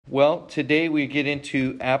Well, today we get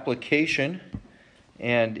into application,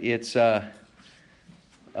 and it's about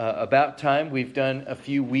time. We've done a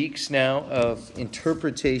few weeks now of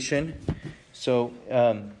interpretation. So,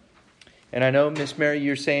 and I know, Miss Mary,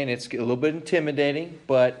 you're saying it's a little bit intimidating,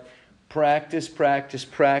 but practice,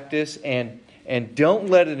 and don't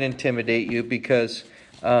let it intimidate you because,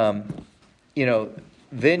 then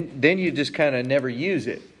you just kind of never use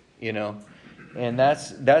it, And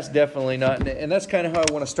that's definitely not, and that's kind of how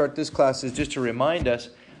I want to start this class, is just to remind us,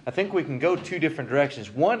 I think we can go two different directions.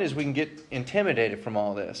 One is we can get intimidated from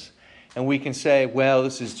all this, and we can say, well,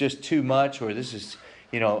 this is just too much, or this is,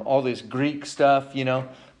 all this Greek stuff,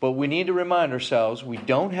 But we need to remind ourselves, we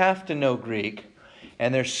don't have to know Greek,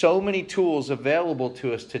 and there's so many tools available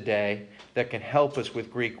to us today that can help us with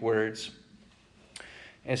Greek words.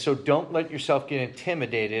 And so don't let yourself get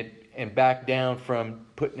intimidated and back down from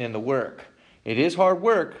putting in the work. It is hard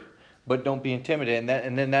work, but don't be intimidated.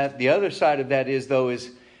 And then the other side of that is,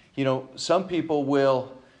 some people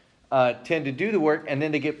will tend to do the work and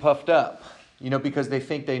then they get puffed up, because they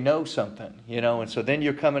think they know something, And so then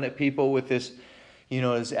you're coming at people with this,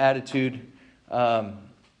 this attitude.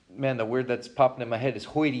 The word that's popping in my head is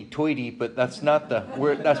hoity-toity, but that's not the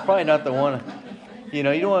word. That's probably not the one. You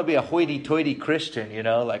don't want to be a hoity-toity Christian,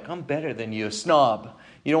 like I'm better than you, a snob.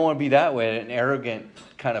 You don't want to be that way, an arrogant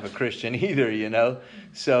kind of a Christian either,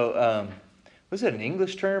 So, was it an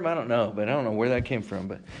English term? I don't know, but I don't know where that came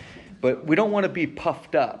from. But we don't want to be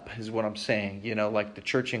puffed up, is what I'm saying. Like the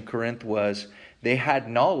church in Corinth was. They had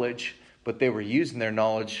knowledge, but they were using their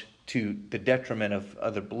knowledge to the detriment of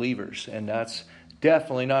other believers. And that's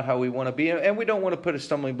definitely not how we want to be. And we don't want to put a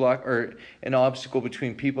stumbling block or an obstacle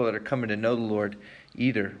between people that are coming to know the Lord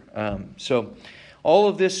either. So all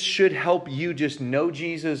of this should help you just know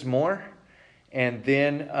Jesus more, and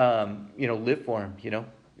then, live for Him,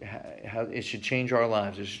 How it should change our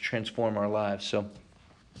lives. It should transform our lives. So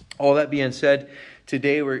all that being said,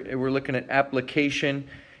 today we're looking at application.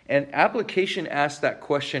 And application asks that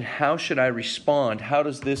question, how should I respond? How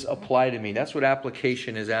does this apply to me? That's what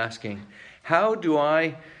application is asking. How do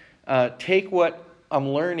I take what I'm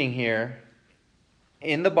learning here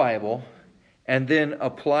in the Bible and then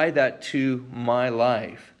apply that to my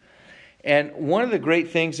life? And one of the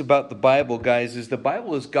great things about the Bible, guys, is the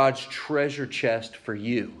Bible is God's treasure chest for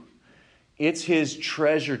you. It's His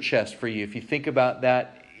treasure chest for you. If you think about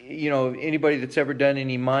that, anybody that's ever done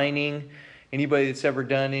any mining, anybody that's ever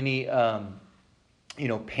done any,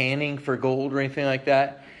 panning for gold or anything like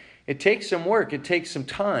that, it takes some work. It takes some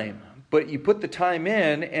time. But you put the time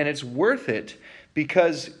in and it's worth it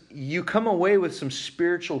because you come away with some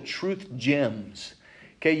spiritual truth gems.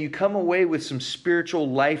 Okay, you come away with some spiritual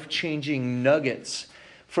life-changing nuggets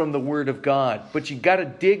from the Word of God. But you got to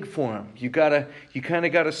dig for them. You kind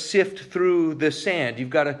of got to sift through the sand.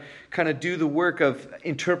 You've got to kind of do the work of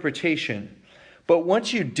interpretation. But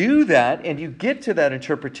once you do that and you get to that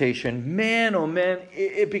interpretation, man, oh man,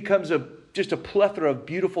 it becomes just a plethora of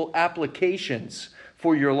beautiful applications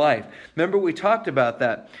for your life. Remember, we talked about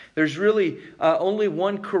that. There's really only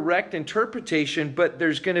one correct interpretation, but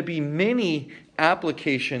there's going to be many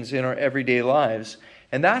applications in our everyday lives.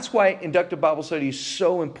 And that's why inductive Bible study is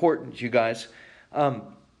so important, you guys.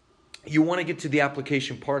 You want to get to the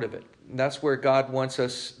application part of it. And that's where God wants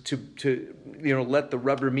us to let the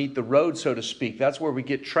rubber meet the road, so to speak. That's where we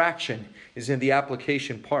get traction, is in the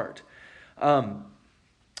application part.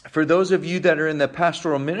 For those of you that are in the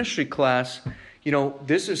pastoral ministry class,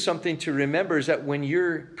 this is something to remember, is that when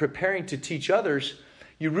you're preparing to teach others,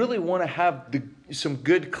 you really want to have some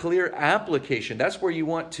good, clear application. That's where you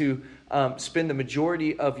want to spend the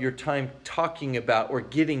majority of your time talking about or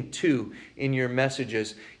getting to in your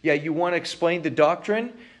messages. Yeah, you want to explain the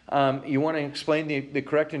doctrine. You want to explain the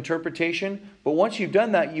correct interpretation. But once you've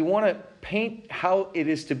done that, you want to paint how it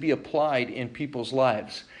is to be applied in people's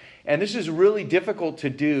lives. And this is really difficult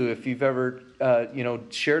to do if you've ever,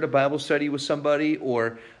 shared a Bible study with somebody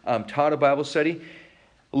or taught a Bible study.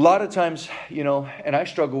 A lot of times, and I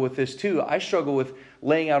struggle with this too. I struggle with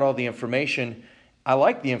laying out all the information. I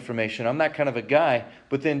like the information. I'm that kind of a guy.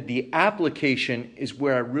 But then the application is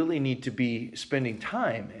where I really need to be spending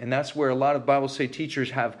time. And that's where a lot of Bible study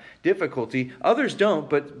teachers have difficulty. Others don't,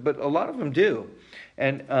 but a lot of them do.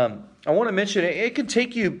 And I want to mention it could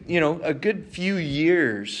take you, a good few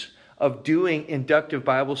years of doing inductive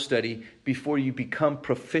Bible study before you become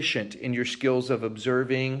proficient in your skills of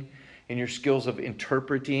observing, in your skills of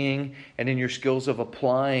interpreting, and in your skills of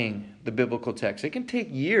applying the biblical text. It can take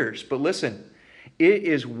years, but listen, it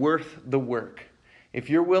is worth the work. If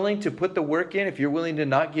you're willing to put the work in, if you're willing to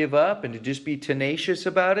not give up and to just be tenacious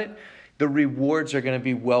about it, the rewards are going to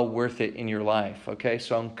be well worth it in your life. Okay,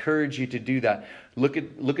 so I encourage you to do that. Look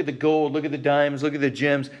at the gold, look at the diamonds, look at the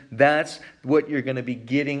gems. That's what you're going to be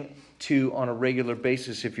getting to on a regular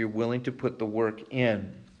basis if you're willing to put the work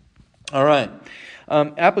in. All right.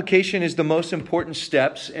 Application is the most important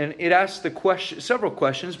steps, and it asks the question, several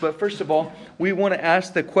questions. But first of all, we want to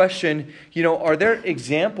ask the question, are there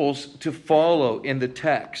examples to follow in the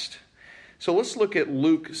text? So let's look at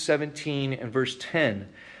Luke 17 and verse 10. It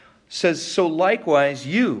says, "So likewise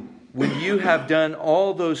you, when you have done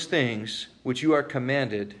all those things which you are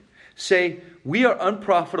commanded, say, we are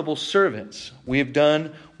unprofitable servants. We have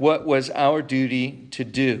done what was our duty to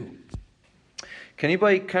do." Can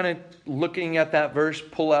anybody kind of looking at that verse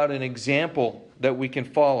pull out an example that we can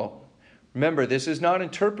follow? Remember, this is not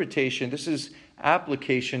interpretation. This is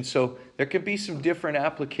application. So there can be some different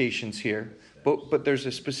applications here. But there's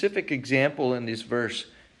a specific example in this verse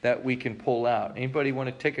that we can pull out. Anybody want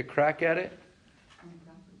to take a crack at it?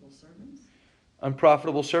 Unprofitable servants.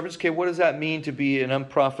 Unprofitable servants? Okay, what does that mean to be an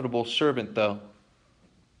unprofitable servant, though?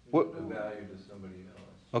 What the value to somebody else?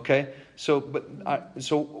 Okay,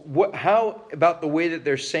 how about the way that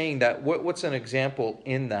they're saying that? What's an example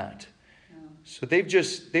in that? So they've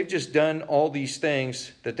just done all these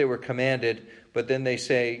things that they were commanded, but then they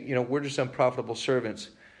say, we're just unprofitable servants.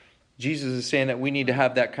 Jesus is saying that we need to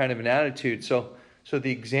have that kind of an attitude. So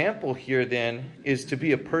the example here then is to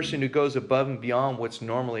be a person who goes above and beyond what's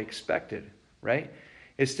normally expected, right?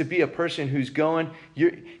 It's to be a person who's going,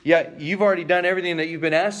 you've already done everything that you've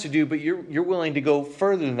been asked to do, but you're willing to go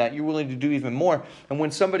further than that. You're willing to do even more. And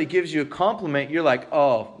when somebody gives you a compliment, you're like,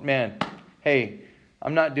 oh man, hey,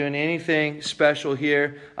 I'm not doing anything special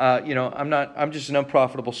here. I'm just an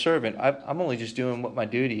unprofitable servant. I'm only just doing what my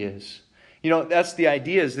duty is. That's the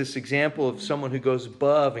idea, is this example of someone who goes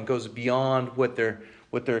above and goes beyond what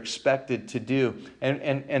they're expected to do.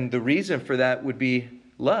 And the reason for that would be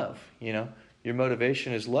love. Your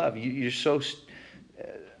motivation is love. You're so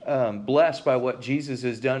blessed by what Jesus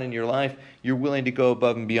has done in your life. You're willing to go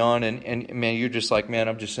above and beyond. And man, you're just like, man,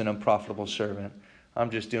 I'm just an unprofitable servant. I'm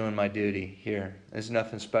just doing my duty here. There's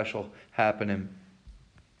nothing special happening.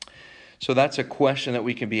 So that's a question that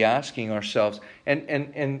we can be asking ourselves.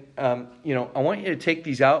 And I want you to take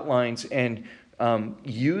these outlines and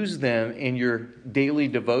use them in your daily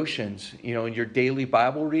devotions, in your daily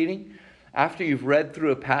Bible reading. After you've read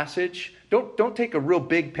through a passage, don't take a real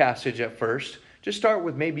big passage at first. Just start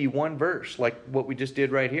with maybe one verse, like what we just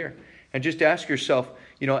did right here. And just ask yourself,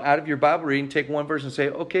 out of your Bible reading, take one verse and say,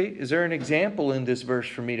 okay, is there an example in this verse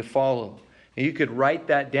for me to follow? And you could write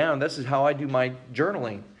that down. This is how I do my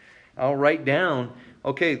journaling. I'll write down,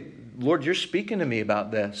 okay, Lord, you're speaking to me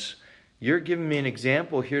about this. You're giving me an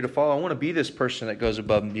example here to follow. I want to be this person that goes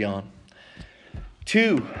above and beyond.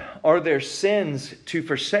 2, are there sins to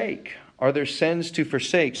forsake? Are there sins to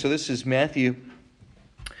forsake? So this is Matthew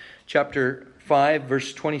chapter 5,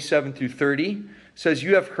 verse 27 through 30. It says,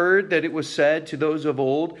 "You have heard that it was said to those of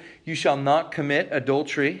old, you shall not commit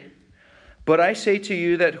adultery. But I say to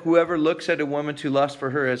you that whoever looks at a woman to lust for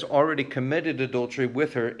her has already committed adultery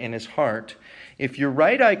with her in his heart. If your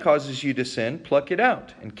right eye causes you to sin, pluck it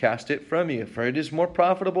out and cast it from you. For it is more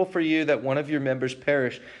profitable for you that one of your members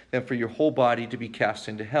perish than for your whole body to be cast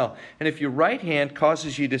into hell. And if your right hand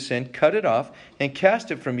causes you to sin, cut it off and cast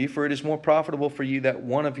it from you. For it is more profitable for you that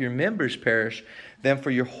one of your members perish than for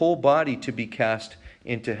your whole body to be cast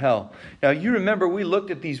into hell." Now you remember we looked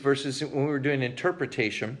at these verses when we were doing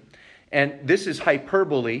interpretation. And this is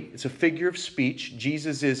hyperbole. It's a figure of speech.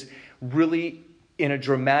 Jesus is really, in a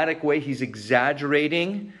dramatic way, he's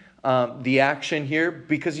exaggerating the action here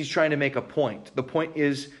because he's trying to make a point. The point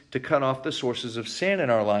is to cut off the sources of sin in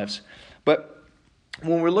our lives. But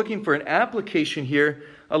when we're looking for an application here,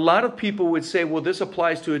 a lot of people would say, well, this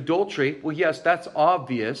applies to adultery. Well, yes, that's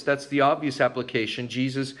obvious. That's the obvious application.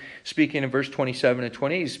 Jesus, speaking in verse 27 and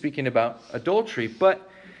 28, is speaking about adultery. But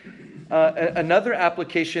another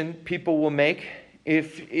application people will make,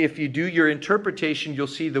 if you do your interpretation, you'll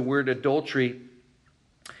see the word adultery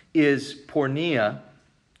is porneia.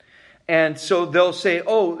 And so they'll say,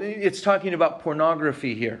 oh, it's talking about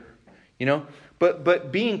pornography here.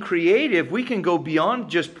 But being creative, we can go beyond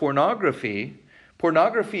just pornography.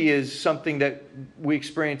 Pornography is something that we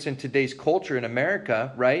experience in today's culture in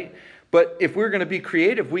America, right? But if we're going to be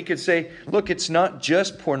creative, we could say, look, it's not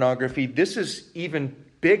just pornography. This is even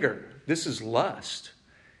bigger. This is lust.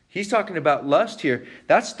 He's talking about lust here.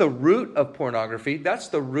 That's the root of pornography. That's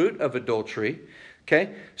the root of adultery.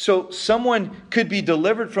 Okay? So someone could be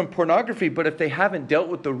delivered from pornography, but if they haven't dealt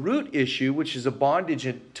with the root issue, which is a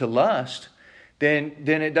bondage to lust,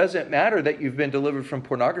 then it doesn't matter that you've been delivered from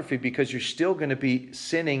pornography, because you're still going to be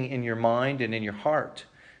sinning in your mind and in your heart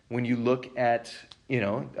when you look at,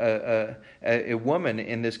 a woman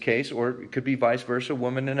in this case, or it could be vice versa, a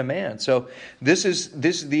woman and a man. So this is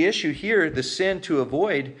the issue here. The sin to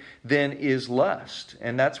avoid then is lust,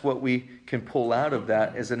 and that's what we can pull out of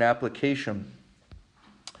that as an application.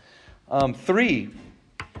 3,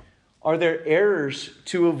 are there errors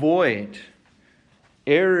to avoid?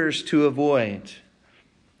 Errors to avoid.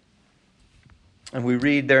 And we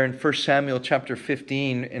read there in 1 Samuel chapter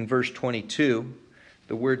 15 and verse 22,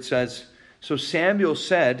 the word says, "So Samuel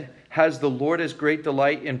said, 'Has the Lord as great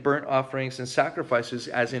delight in burnt offerings and sacrifices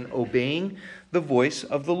as in obeying the voice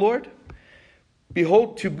of the Lord?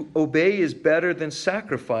 Behold, to obey is better than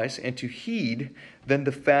sacrifice, and to heed than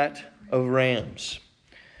the fat of rams.'"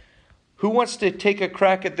 Who wants to take a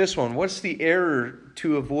crack at this one? What's the error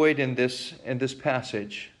to avoid in this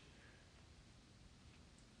passage?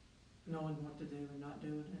 Knowing what to do and not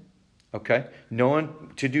doing it. Okay,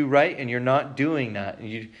 knowing to do right and you're not doing that.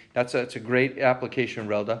 That's a great application,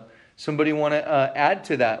 Relda. Somebody want to add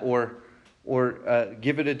to that or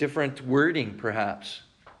give it a different wording, perhaps?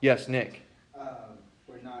 Yes, Nick.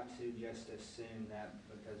 We're not to just assume that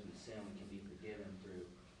because we sin we can be forgiven through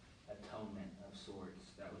atonement of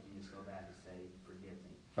sorts. That we can just go back and say, "Forgive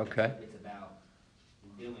me." Okay. It's about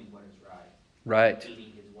doing what is right. Right.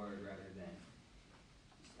 Eating His word rather than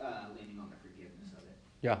leaning on the forgiveness of it.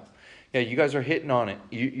 Yeah. Yeah, you guys are hitting on it.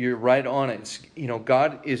 You're right on it.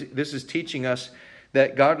 This is teaching us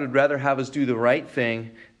that God would rather have us do the right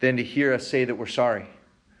thing than to hear us say that we're sorry.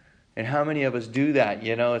 And how many of us do that?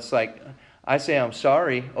 It's like, I say I'm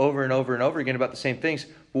sorry over and over and over again about the same things.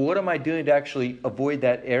 But what am I doing to actually avoid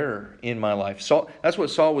that error in my life? That's what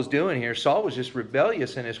Saul was doing here. Saul was just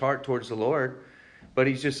rebellious in his heart towards the Lord. But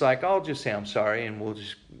he's just like, I'll just say I'm sorry and we'll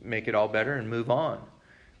just make it all better and move on.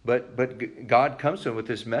 But God comes to him with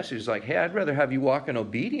this message like, hey, I'd rather have you walk in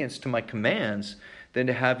obedience to my commands than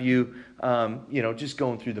to have you, just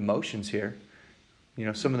going through the motions here.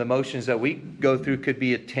 Some of the motions that we go through could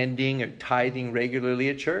be attending or tithing regularly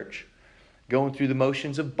at church. Going through the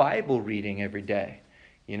motions of Bible reading every day.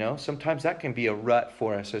 Sometimes that can be a rut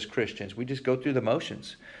for us as Christians. We just go through the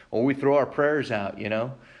motions. Or we throw our prayers out,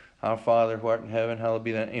 Our Father who art in heaven, hallowed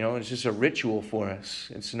be thy name. It's just a ritual for us.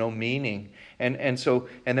 It's no meaning. And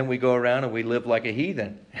then we go around and we live like a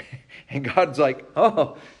heathen. And God's like,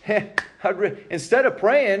 instead of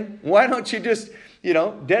praying, why don't you just,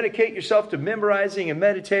 dedicate yourself to memorizing and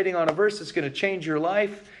meditating on a verse that's going to change your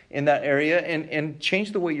life in that area and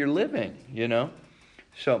change the way you're living,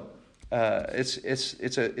 So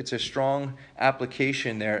it's a strong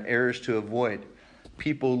application there, errors to avoid.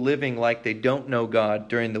 People living like they don't know God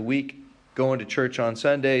during the week, going to church on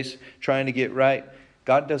Sundays, trying to get right.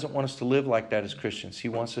 God doesn't want us to live like that as Christians. He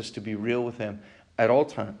wants us to be real with Him at all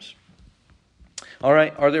times. All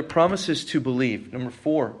right, are there promises to believe? Number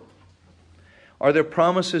 4. Are there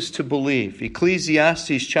promises to believe?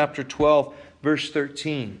 Ecclesiastes chapter 12, verse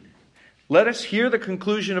 13. Let us hear the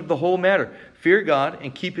conclusion of the whole matter. Fear God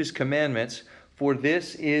and keep His commandments, for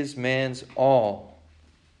this is man's all.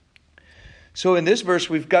 So in this verse,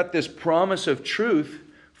 we've got this promise of truth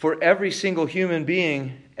for every single human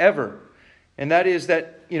being ever. And that is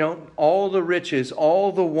that, all the riches,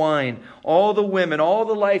 all the wine, all the women, all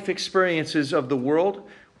the life experiences of the world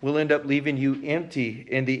will end up leaving you empty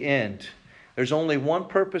in the end. There's only one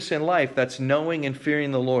purpose in life, that's knowing and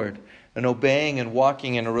fearing the Lord and obeying and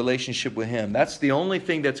walking in a relationship with Him. That's the only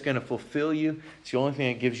thing that's going to fulfill you. It's the only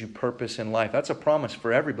thing that gives you purpose in life. That's a promise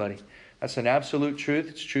for everybody. That's an absolute truth.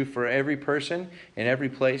 It's true for every person, in every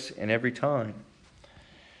place, and every time.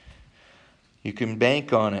 You can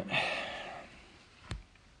bank on it.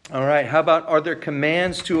 All right, how about, are there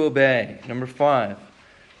commands to obey? Number 5.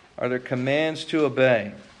 Are there commands to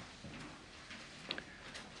obey?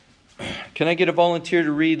 Can I get a volunteer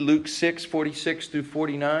to read Luke 6, 46 through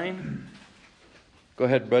 49? Go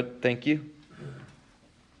ahead, bud. Thank you.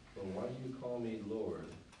 Well, why do you call me Lord,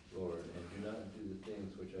 Lord, and do not do the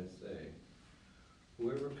things which I say?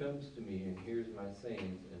 Whoever comes to me and hears my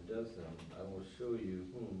sayings and does them, I will show you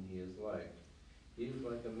whom he is like. He is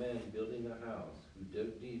like a man building a house, who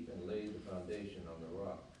dug deep and laid the foundation on the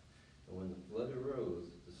rock. And when the flood arose,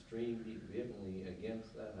 the stream beat vehemently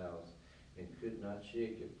against that house, and could not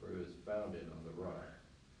shake it, for it was founded on the rock.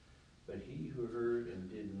 But he who heard and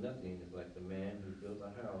did nothing is like the man who built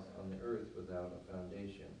a house on the earth without a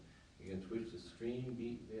foundation, against which the stream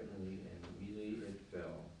beat vehemently, and immediately it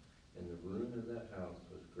fell. And the ruin of that house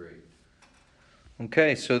was great.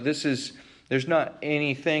 Okay, so there's not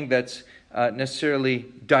anything that's necessarily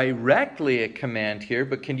directly a command here,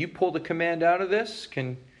 but can you pull the command out of this?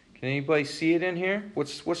 Can anybody see it in here?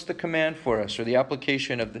 What's the command for us, or the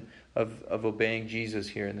application of obeying Jesus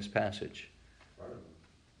here in this passage? Part of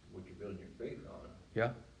what you're building your faith on.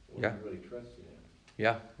 Yeah. What Yeah. you're really trusting in.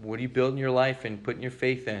 Yeah. What are you building your life and putting your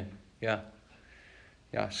faith in? Yeah.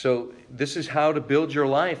 Yeah. So this is how to build your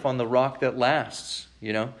life on the rock that lasts.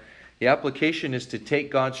 The application is to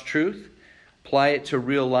take God's truth, apply it to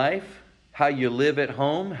real life, how you live at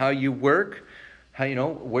home, how you work, how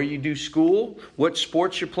where you do school, what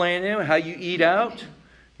sports you're playing in, how you eat out,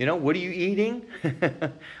 what are you eating?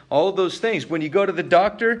 All of those things. When you go to the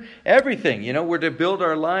doctor, everything. We're to build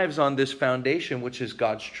our lives on this foundation, which is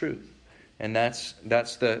God's truth. And that's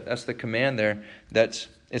the command there.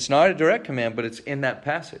 It's not a direct command, but it's in that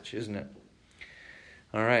passage, isn't it?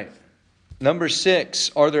 All right. Number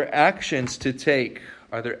 6, are there actions to take?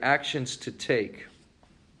 Are there actions to take?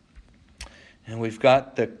 And we've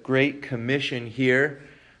got the Great Commission here.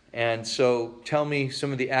 And so tell me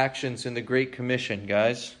some of the actions in the Great Commission,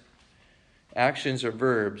 guys. Actions are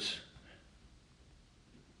verbs.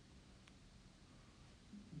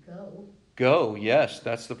 Go. Go, yes,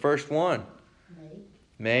 that's the first one.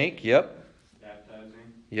 Make, yep.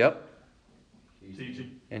 Baptizing. Yep.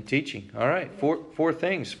 Teaching. And teaching. All right, four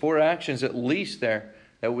things, 4 actions at least there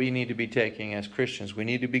that we need to be taking as Christians. We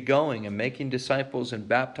need to be going and making disciples and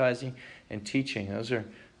baptizing and teaching.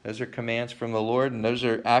 Those are commands from the Lord, and those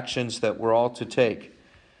are actions that we're all to take.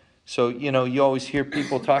 So, you always hear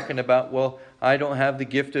people talking about, well, I don't have the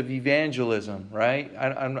gift of evangelism, right?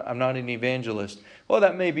 I'm not an evangelist. Well,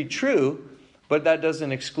 that may be true, but that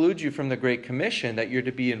doesn't exclude you from the Great Commission, that you're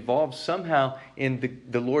to be involved somehow in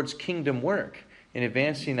the Lord's kingdom work, in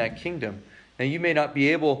advancing that kingdom. Now, you may not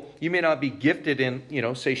be gifted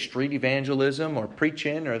in, say, street evangelism or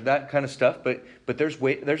preaching or that kind of stuff, but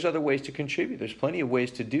there's other ways to contribute. There's plenty of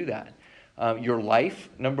ways to do that. Your life,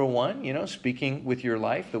 number one, speaking with your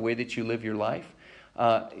life, the way that you live your life.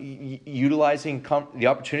 Utilizing the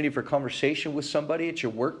opportunity for conversation with somebody at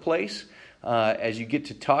your workplace, as you get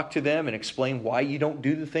to talk to them and explain why you don't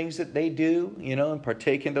do the things that they do, and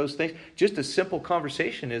partake in those things. Just a simple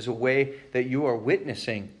conversation is a way that you are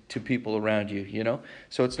witnessing to people around you,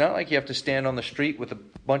 So it's not like you have to stand on the street with a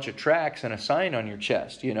bunch of tracts and a sign on your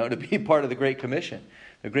chest, to be part of the Great Commission.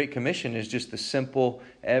 The Great Commission is just the simple,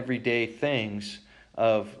 everyday things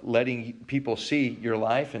of letting people see your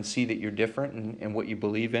life and see that you're different and what you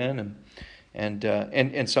believe in.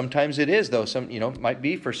 And sometimes it is, though. It might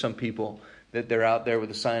be for some people that they're out there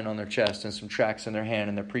with a sign on their chest and some tracts in their hand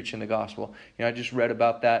and they're preaching the gospel. I just read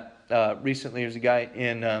about that recently. There's a guy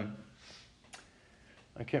in,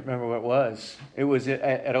 I can't remember what it was. It was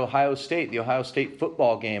at Ohio State, the Ohio State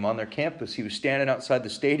football game on their campus. He was standing outside the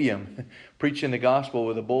stadium preaching the gospel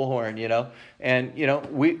with a bullhorn,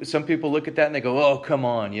 And, some people look at that and they go, oh, come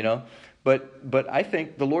on, But I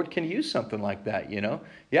think the Lord can use something like that,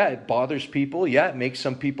 Yeah, it bothers people. Yeah, it makes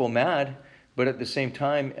some people mad. But at the same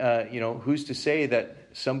time, who's to say that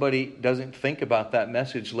somebody doesn't think about that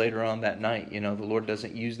message later on that night? The Lord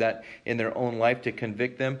doesn't use that in their own life to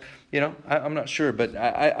convict them. I'm not sure, but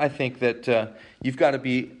I think that you've got to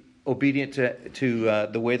be obedient to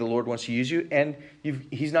the way the Lord wants to use you. And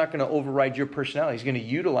He's not going to override your personality. He's going to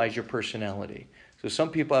utilize your personality. So some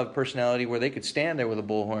people have a personality where they could stand there with a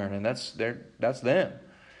bullhorn, and that's them.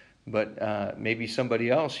 But maybe somebody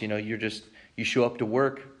else, you show up to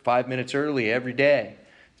work 5 minutes early every day,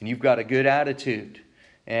 and you've got a good attitude,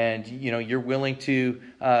 and you're willing to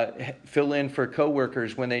fill in for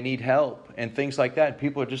coworkers when they need help and things like that. And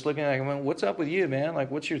people are just looking at you, what's up with you, man?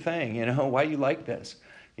 Like, what's your thing? Why you like this?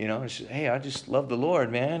 It's just, hey, I just love the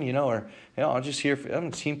Lord, man. Or I'm just here. I'm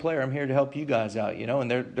a team player. I'm here to help you guys out.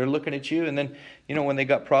 And they're looking at you, and then when they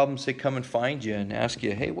got problems, they come and find you and ask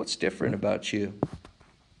you, hey, what's different about you?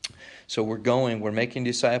 So we're making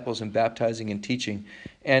disciples and baptizing and teaching.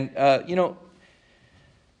 And, I'll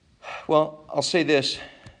say this.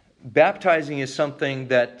 Baptizing is something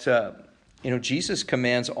that, Jesus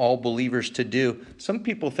commands all believers to do. Some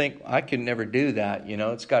people think, I can never do that.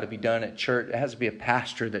 It's got to be done at church. It has to be a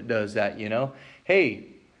pastor that does that, Hey,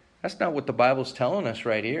 that's not what the Bible's telling us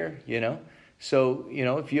right here, So,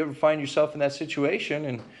 if you ever find yourself in that situation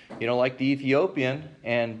and, like the Ethiopian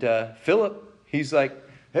and Philip, he's like,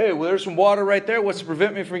 hey, well, there's some water right there. What's to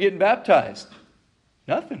prevent me from getting baptized?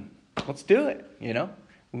 Nothing. Let's do it.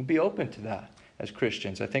 We'll be open to that as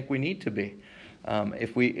Christians. I think we need to be.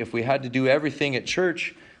 If we had to do everything at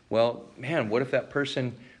church, well, man, what if that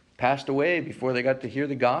person passed away before they got to hear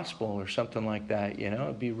the gospel or something like that?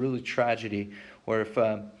 It'd be really tragedy. Or if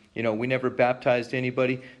We never baptized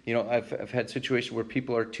anybody. I've had situations where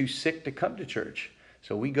people are too sick to come to church.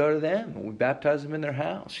 So we go to them and we baptize them in their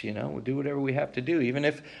house. We do whatever we have to do. Even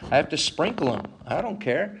if I have to sprinkle them, I don't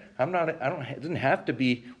care. It doesn't have to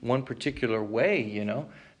be one particular way, Now,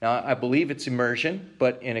 I believe it's immersion,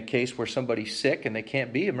 but in a case where somebody's sick and they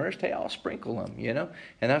can't be immersed, hey, I'll sprinkle them,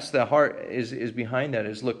 And that's the heart is behind that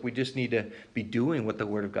is, look, we just need to be doing what the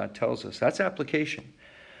Word of God tells us. That's application.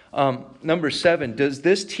 Number 7, does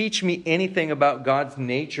this teach me anything about God's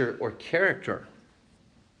nature or character?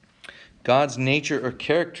 God's nature or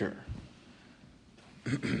character.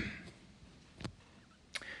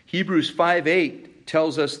 Hebrews 5:8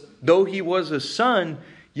 tells us, though he was a son,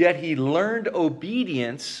 yet he learned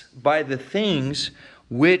obedience by the things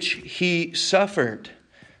which he suffered.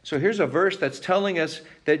 So here's a verse that's telling us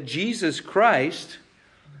that Jesus Christ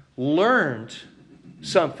learned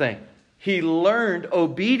something. He learned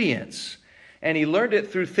obedience. And he learned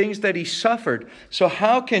it through things that he suffered. So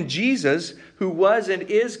how can Jesus, who was and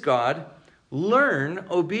is God, learn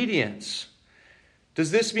obedience?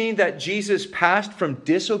 Does this mean that Jesus passed from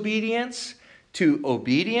disobedience to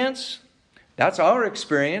obedience? That's our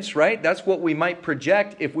experience, right? That's what we might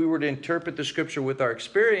project if we were to interpret the Scripture with our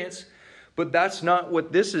experience. But that's not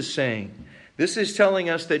what this is saying. This is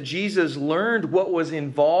telling us that Jesus learned what was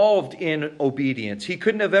involved in obedience. He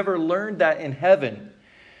couldn't have ever learned that in heaven.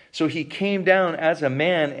 So he came down as a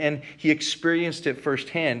man and he experienced it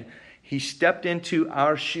firsthand. He stepped into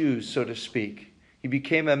our shoes, so to speak. He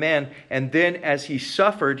became a man. And then as he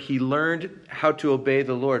suffered, he learned how to obey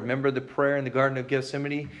the Lord. Remember the prayer in the Garden of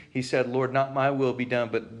Gethsemane? He said, Lord, not my will be done,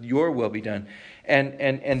 but your will be done.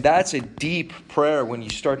 And that's a deep prayer when you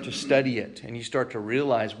start to study it and you start to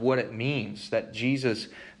realize what it means that Jesus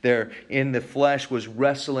there in the flesh was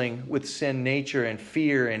wrestling with sin nature and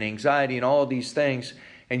fear and anxiety and all these things.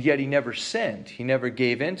 And yet he never sinned. He never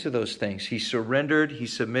gave in to those things. He surrendered, he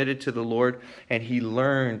submitted to the Lord, and he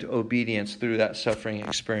learned obedience through that suffering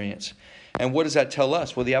experience. And what does that tell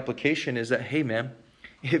us? Well, the application is that, hey man,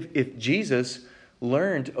 if Jesus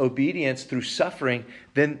learned obedience through suffering,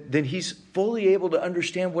 then he's fully able to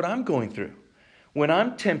understand what I'm going through. When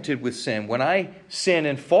I'm tempted with sin, when I sin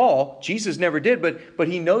and fall, Jesus never did, but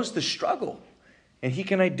he knows the struggle. And he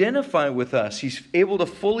can identify with us. He's able to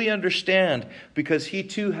fully understand because he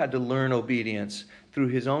too had to learn obedience through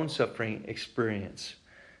his own suffering experience.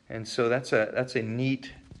 And so that's a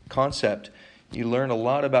neat concept. You learn a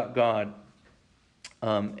lot about God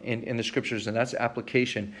in the Scriptures, and that's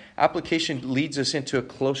application. Application leads us into a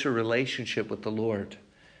closer relationship with the Lord.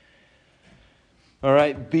 All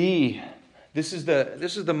right, B. This is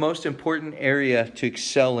the most important area to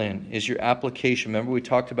excel in, is your application. Remember we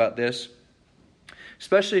talked about this?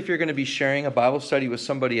 Especially if you're going to be sharing a Bible study with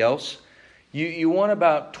somebody else. You want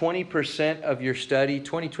about 20% of your study,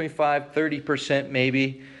 20, 25, 30%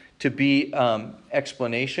 maybe, to be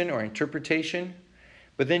explanation or interpretation.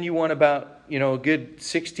 But then you want about, a good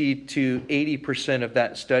 60 to 80% of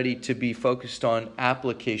that study to be focused on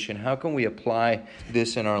application. How can we apply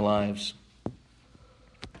this in our lives?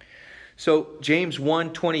 So James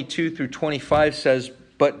 1:22 through 25 says,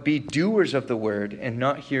 but be doers of the word and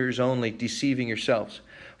not hearers only, deceiving yourselves.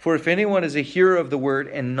 For if anyone is a hearer of the word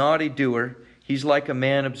and not a doer, he's like a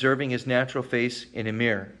man observing his natural face in a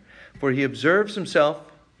mirror. For he observes himself,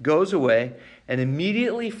 goes away, and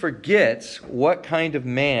immediately forgets what kind of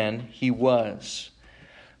man he was.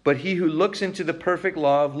 But he who looks into the perfect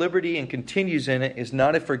law of liberty and continues in it is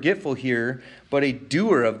not a forgetful hearer, but a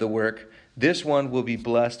doer of the work. This one will be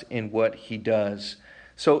blessed in what he does.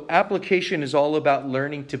 So application is all about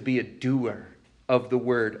learning to be a doer of the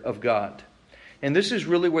Word of God. And this is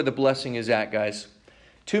really where the blessing is at, guys.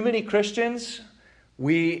 Too many Christians,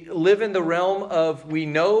 we live in the realm of we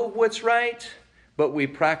know what's right, but we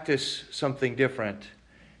practice something different.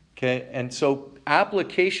 Okay? And so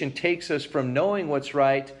application takes us from knowing what's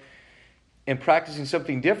right and practicing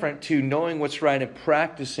something different to knowing what's right and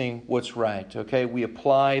practicing what's right. Okay? We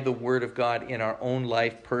apply the Word of God in our own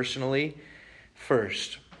life personally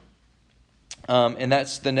first. And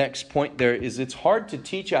that's the next point there is it's hard to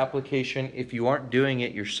teach application if you aren't doing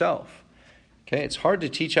it yourself. Okay, it's hard to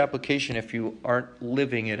teach application if you aren't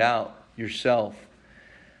living it out yourself.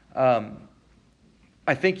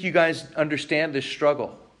 I think you guys understand this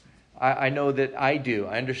struggle. I know that I do.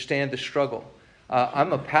 I understand the struggle.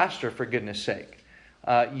 I'm a pastor, for goodness sake.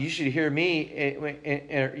 You should hear me,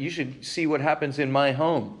 you should see what happens in my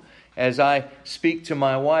home as I speak to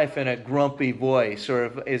my wife in a grumpy voice,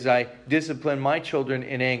 or as I discipline my children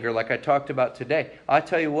in anger like I talked about today. I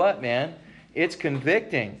tell you what, man, it's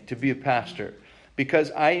convicting to be a pastor because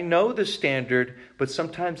I know the standard, but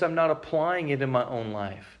sometimes I'm not applying it in my own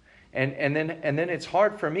life. And then it's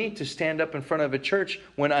hard for me to stand up in front of a church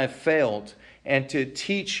when I've failed and to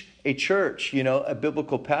teach a church, a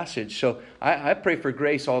biblical passage. So I pray for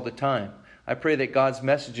grace all the time. I pray that God's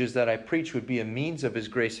messages that I preach would be a means of His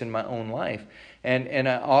grace in my own life. And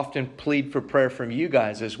I often plead for prayer from you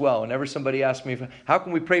guys as well. Whenever somebody asks me, how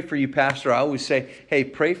can we pray for you, Pastor? I always say, hey,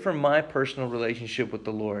 pray for my personal relationship with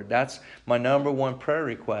the Lord. That's my number one prayer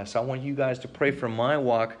request. I want you guys to pray for my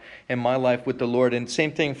walk and my life with the Lord. And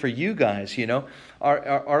same thing for you guys,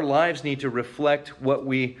 Our lives need to reflect what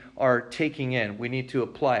we are taking in. We need to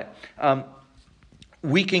apply it.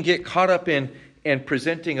 We can get caught up in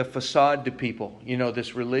presenting a facade to people.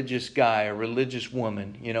 This religious guy or religious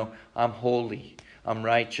woman, I'm holy, I'm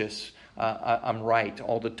righteous, I'm right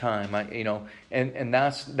all the time. And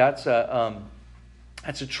that's a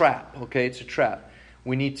trap. Okay, it's a trap.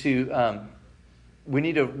 We need to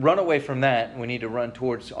run away from that. We need to run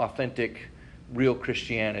towards authentic, real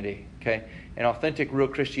Christianity. Okay, and authentic, real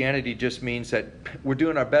Christianity just means that we're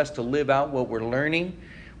doing our best to live out what we're learning.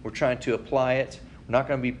 We're trying to apply it. We're not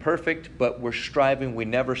going to be perfect, but we're striving. We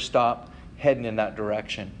never stop heading in that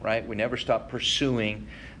direction, right? We never stop pursuing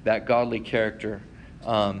that godly character.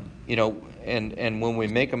 And when we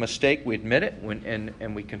make a mistake, we admit it,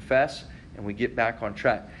 and we confess, and we get back on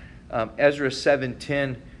track. Ezra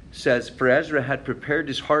 7:10 says, "For Ezra had prepared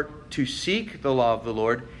his heart to seek the law of the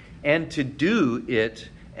Lord, and to do it,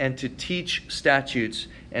 and to teach statutes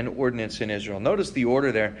and ordinance in Israel." Notice the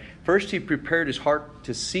order there. First, he prepared his heart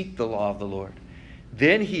to seek the law of the Lord.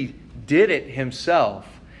 Then he did it himself,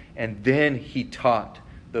 and then he taught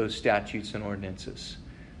those statutes and ordinances.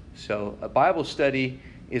 So a Bible study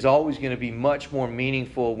is always going to be much more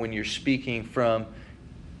meaningful when you're speaking from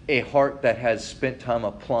a heart that has spent time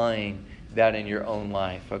applying that in your own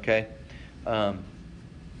life, okay? And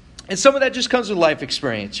some of that just comes with life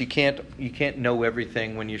experience. You can't know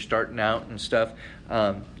everything when you're starting out and stuff.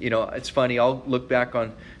 It's funny. I'll look back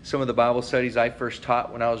on some of the Bible studies I first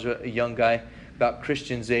taught when I was a young guy, about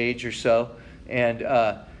Christian's age or so, and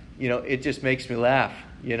it just makes me laugh,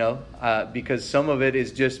 because some of it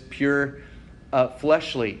is just pure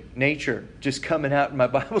fleshly nature just coming out in my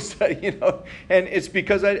Bible study, and it's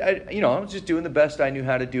because I was just doing the best I knew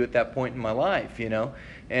how to do at that point in my life,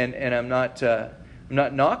 and I'm not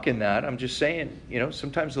knocking that. I'm just saying,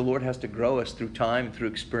 sometimes the Lord has to grow us through time, through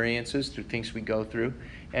experiences, through things we go through,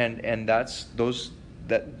 and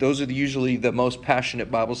those are usually the most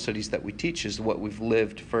passionate Bible studies that we teach, is what we've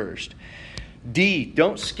lived first. D,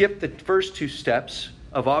 don't skip the first two steps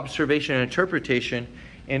of observation and interpretation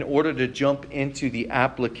in order to jump into the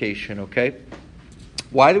application, okay?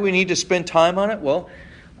 Why do we need to spend time on it? Well,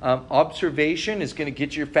 observation is going to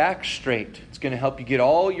get your facts straight. It's going to help you get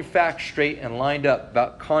all your facts straight and lined up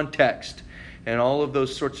about context and all of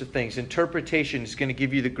those sorts of things. Interpretation is going to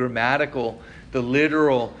give you the grammatical, the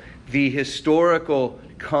literal, the historical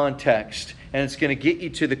context, and it's going to get you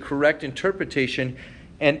to the correct interpretation.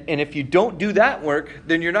 And if you don't do that work,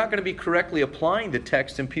 then you're not going to be correctly applying the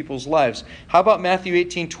text in people's lives. How about Matthew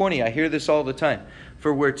 18:20? I hear this all the time.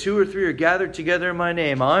 For where 2 or 3 are gathered together in my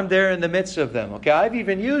name, I'm there in the midst of them. Okay, I've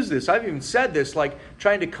even used this. I've even said this, like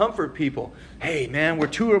trying to comfort people. Hey, man, where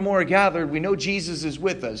 2 or more are gathered, we know Jesus is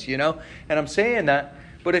with us, And I'm saying that.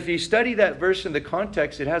 But if you study that verse in the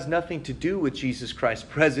context, it has nothing to do with Jesus Christ's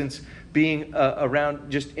presence being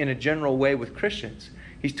around just in a general way with Christians.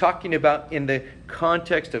 He's talking about in the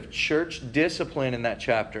context of church discipline in that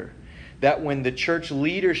chapter. That when the church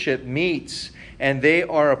leadership meets and they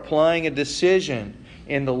are applying a decision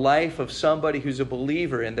in the life of somebody who's a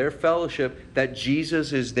believer in their fellowship, that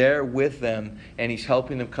Jesus is there with them and He's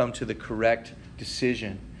helping them come to the correct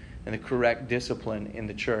decision and the correct discipline in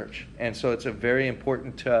the church. And so it's a very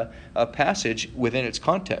important passage within its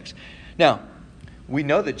context. Now, we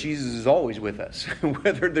know that Jesus is always with us.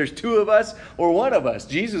 Whether there's 2 of us or 1 of us,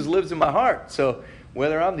 Jesus lives in my heart. So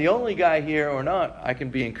whether I'm the only guy here or not, I can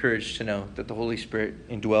be encouraged to know that the Holy Spirit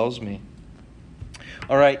indwells me.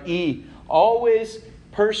 All right, E, always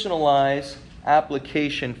personalize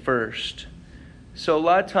application first. So a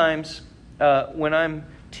lot of times when I'm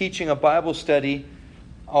teaching a Bible study,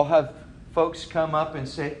 I'll have folks come up and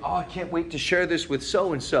say, oh, I can't wait to share this with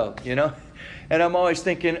so-and-so, And I'm always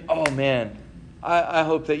thinking, oh, man, I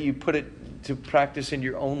hope that you put it to practice in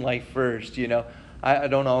your own life first, I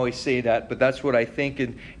don't always say that, but that's what I think,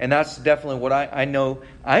 and that's definitely what I know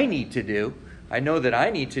I need to do. I know that I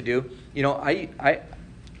need to do.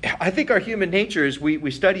 I think our human nature is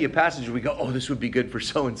we study a passage and we go, oh, this would be good for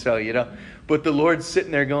so-and-so, you know. But the Lord's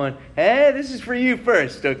sitting there going, hey, this is for you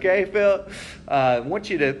first, okay, Phil? I want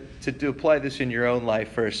you to apply this in your own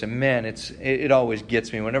life first. And man, it always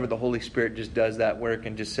gets me whenever the Holy Spirit just does that work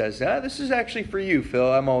and just says, this is actually for you,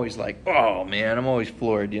 Phil. I'm always like, oh, man, I'm always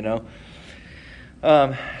floored, you know.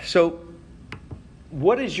 So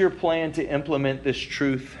what is your plan to implement this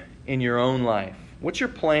truth in your own life? What's your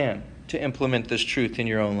plan to implement this truth in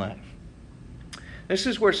your own life? This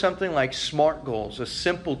is where something like SMART goals, a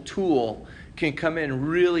simple tool, can come in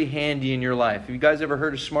really handy in your life. Have you guys ever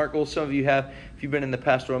heard of SMART goals? Some of you have. If you've been in the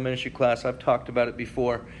pastoral ministry class, I've talked about it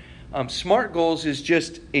before. SMART goals is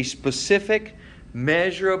just a specific,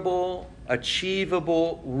 measurable,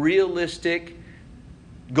 achievable, realistic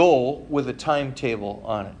goal with a timetable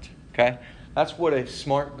on it. Okay? That's what a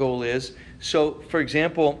SMART goal is. So, for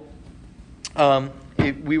example,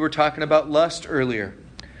 we were talking about lust earlier.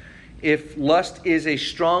 If lust is a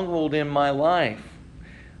stronghold in my life,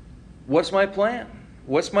 what's my plan?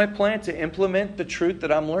 What's my plan to implement the truth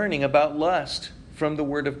that I'm learning about lust from the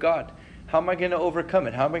Word of God? How am I going to overcome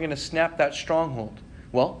it? How am I going to snap that stronghold?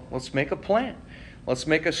 Well, let's make a plan. Let's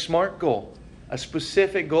make a SMART goal. A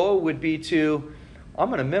specific goal would be I'm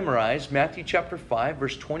going to memorize Matthew chapter 5,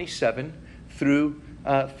 verse 27 through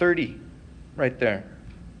 30. Right there.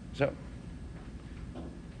 So,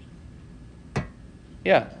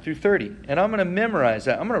 yeah, through 30. And I'm going to memorize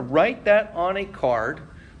that. I'm going to write that on a card,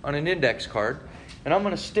 on an index card, and I'm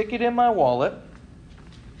going to stick it in my wallet.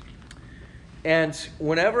 And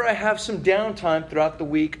whenever I have some downtime throughout the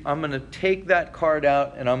week, I'm going to take that card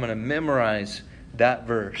out and I'm going to memorize that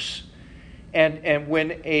verse. And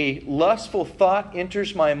when a lustful thought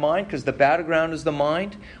enters my mind, because the battleground is the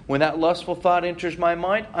mind, when that lustful thought enters my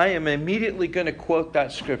mind, I am immediately going to quote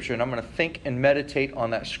that scripture, and I'm going to think and meditate on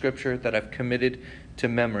that scripture that I've committed to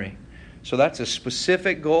memory. So that's a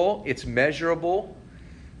specific goal. It's measurable.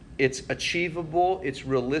 It's achievable. It's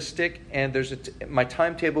realistic. And my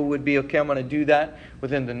timetable would be, okay, I'm going to do that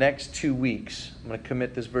within the next 2 weeks. I'm going to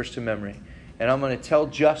commit this verse to memory. And I'm going to tell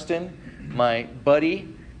Justin, my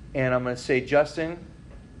buddy, and I'm going to say, Justin,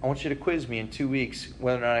 I want you to quiz me in 2 weeks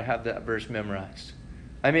whether or not I have that verse memorized.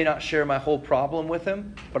 I may not share my whole problem with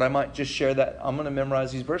him, but I might just share that I'm going to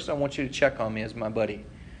memorize these verses. I want you to check on me as my buddy.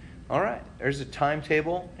 All right, there's a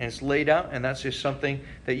timetable, and it's laid out, and that's just something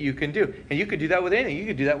that you can do. And you could do that with anything. You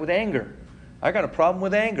could do that with anger. I got a problem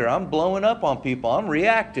with anger. I'm blowing up on people. I'm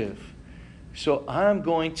reactive. So I'm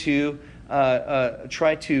going to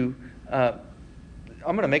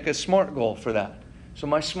I'm going to make a SMART goal for that. So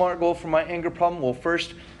my SMART goal for my anger problem, well,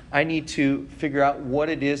 first I need to figure out what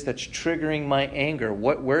it is that's triggering my anger.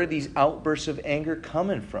 Where are these outbursts of anger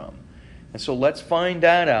coming from? And so let's find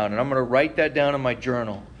that out. And I'm going to write that down in my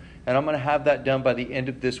journal. And I'm going to have that done by the end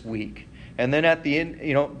of this week. And then at the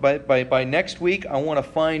end, by next week, I want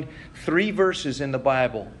to find 3 verses in the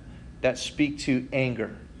Bible that speak to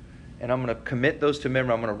anger. And I'm going to commit those to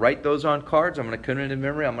memory. I'm going to write those on cards. I'm going to commit them to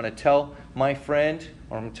memory. I'm going to tell my friend,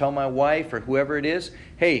 or I'm going to tell my wife, or whoever it is,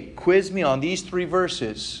 hey, quiz me on these 3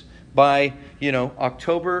 verses by,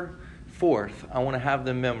 October 4th. I want to have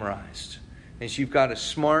them memorized. And so you've got a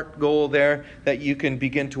SMART goal there that you can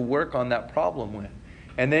begin to work on that problem with.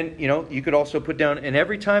 And then, you could also put down, and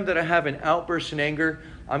every time that I have an outburst in anger,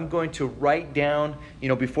 I'm going to write down,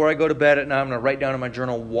 before I go to bed at night, I'm going to write down in my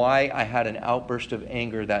journal why I had an outburst of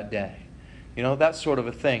anger that day. That sort of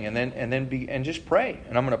a thing. And just pray.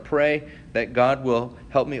 And I'm going to pray that God will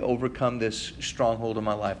help me overcome this stronghold in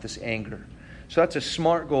my life, this anger. So that's a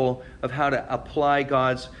SMART goal of how to apply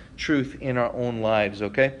God's truth in our own lives,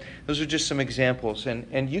 okay? Those are just some examples.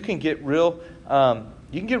 And you can get real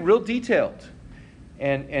detailed.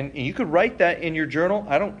 And you could write that in your journal.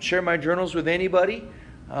 I don't share my journals with anybody.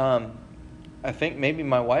 I think maybe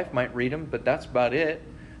my wife might read them, but that's about it.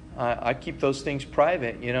 I keep those things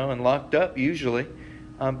private, and locked up usually,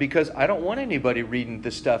 because I don't want anybody reading the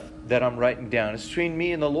stuff that I'm writing down. It's between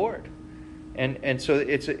me and the Lord. And so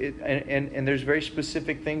and there's very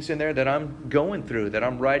specific things in there that I'm going through, that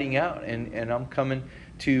I'm writing out, and I'm coming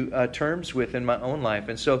to terms with in my own life.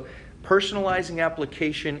 And so personalizing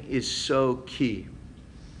application is so key.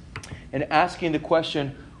 And asking the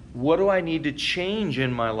question, what do I need to change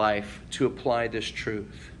in my life to apply this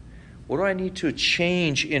truth? What do I need to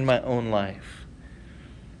change in my own life?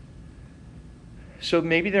 So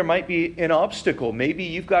maybe there might be an obstacle. Maybe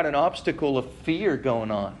you've got an obstacle of fear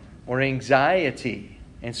going on, or anxiety.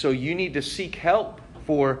 And so you need to seek help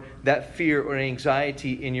for that fear or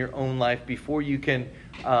anxiety in your own life before you can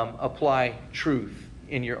apply truth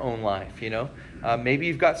in your own life, Maybe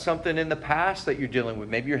you've got something in the past that you're dealing with.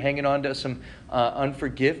 Maybe you're hanging on to some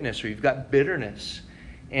unforgiveness, or you've got bitterness.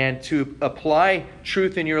 And to apply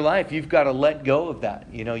truth in your life, you've got to let go of that.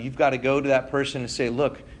 You've got to go to that person and say,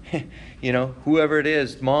 look, whoever it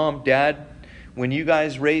is, mom, dad, when you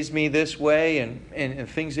guys raised me this way and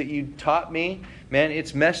things that you taught me, man,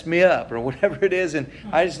 it's messed me up, or whatever it is. And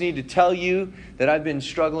I just need to tell you that I've been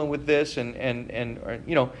struggling with this. And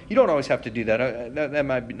you don't always have to do that. That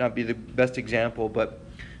might not be the best example, but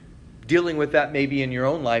dealing with that maybe in your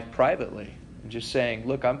own life privately. And just saying,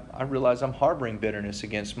 look, I realize I'm harboring bitterness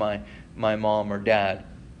against my mom or dad.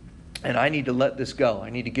 And I need to let this go. I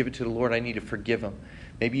need to give it to the Lord. I need to forgive them.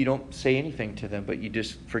 Maybe you don't say anything to them, but you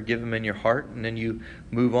just forgive them in your heart, and then you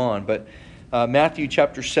move on. But Matthew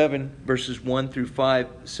chapter 7, verses 1 through 5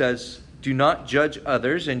 says, do not judge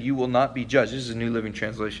others, and you will not be judged. This is a New Living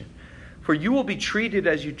Translation. For you will be treated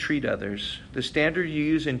as you treat others. The standard you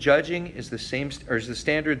use in judging is the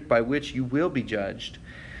standard by which you will be judged.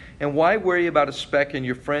 And why worry about a speck in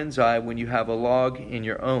your friend's eye when you have a log in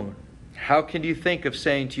your own? How can you think of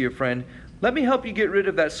saying to your friend, let me help you get rid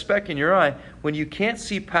of that speck in your eye, when you can't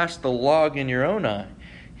see past the log in your own eye?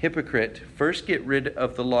 Hypocrite, first get rid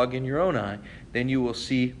of the log in your own eye, then you will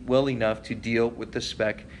see well enough to deal with the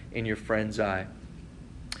speck in your friend's eye.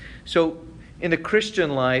 So, in the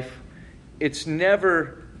Christian life, it's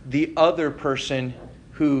never the other person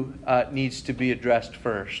who needs to be addressed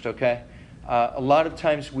first, okay? A lot of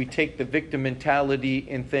times we take the victim mentality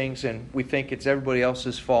in things and we think it's everybody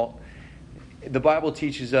else's fault. The Bible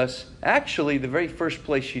teaches us, actually, the very first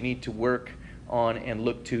place you need to work on and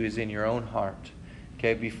look to is in your own heart.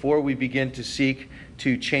 Okay, before we begin to seek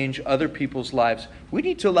to change other people's lives, we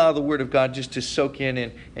need to allow the Word of God just to soak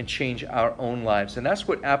in and change our own lives. And that's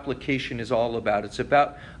what application is all about. It's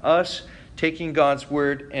about us taking God's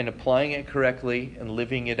Word and applying it correctly and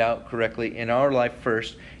living it out correctly in our life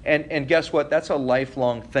first. And guess what? That's a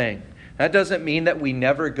lifelong thing. That doesn't mean that we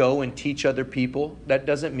never go and teach other people. That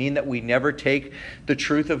doesn't mean that we never take the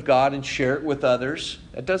truth of God and share it with others.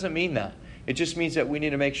 That doesn't mean that. It just means that we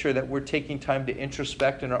need to make sure that we're taking time to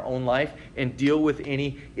introspect in our own life and deal with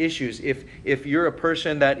any issues. If you're a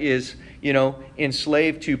person that is,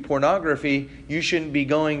 enslaved to pornography, you shouldn't be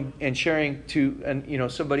going and sharing to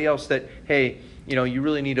somebody else that, hey, you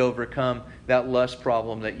really need to overcome that lust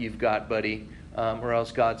problem that you've got, buddy. Or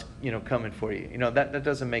else God's, coming for you. That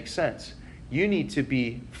doesn't make sense. You need to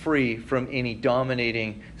be free from any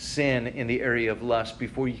dominating sin in the area of lust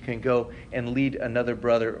before you can go and lead another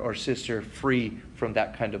brother or sister free from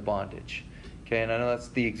that kind of bondage. Okay, and I know that's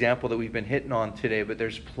the example that we've been hitting on today, but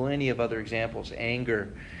there's plenty of other examples.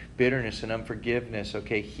 Anger, bitterness, and unforgiveness.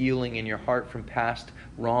 Okay, healing in your heart from past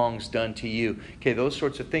wrongs done to you. Okay, those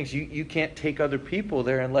sorts of things. You can't take other people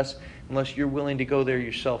there unless you're willing to go there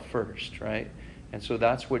yourself first, right? And so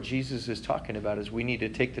that's what Jesus is talking about, is we need to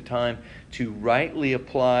take the time to rightly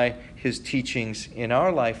apply His teachings in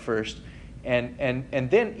our life first. And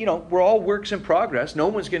then, we're all works in progress. No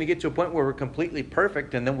one's going to get to a point where we're completely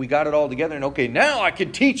perfect and then we got it all together and, okay, now I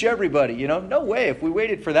can teach everybody. No way. If we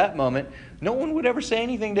waited for that moment, no one would ever say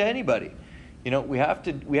anything to anybody. We have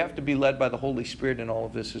to be led by the Holy Spirit in all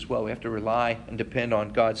of this as well. We have to rely and depend on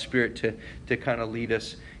God's Spirit to kind of lead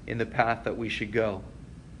us in the path that we should go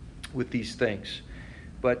with these things.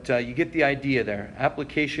 But you get the idea there.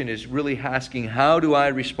 Application is really asking, how do I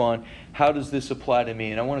respond? How does this apply to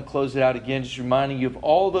me? And I want to close it out again, just reminding you of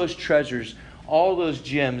all those treasures, all those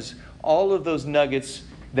gems, all of those nuggets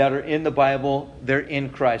that are in the Bible. They're in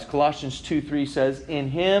Christ. Colossians 2:3 says, in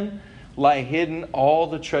Him lie hidden all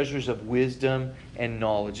the treasures of wisdom and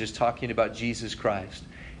knowledge. It's talking about Jesus Christ.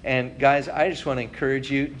 And guys, I just want to encourage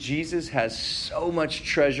you. Jesus has so much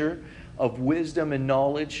treasure of wisdom and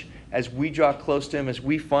knowledge. As we draw close to Him, as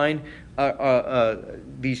we find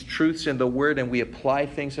these truths in the Word and we apply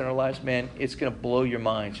things in our lives, man, it's going to blow your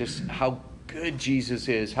mind. Just how good Jesus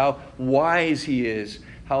is, how wise He is,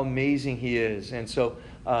 how amazing He is. And so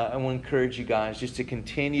I want to encourage you guys just to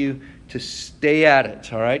continue to stay at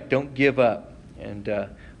it, all right? Don't give up. And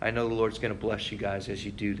I know the Lord's going to bless you guys as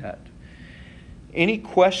you do that. Any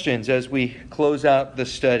questions as we close out the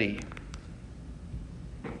study?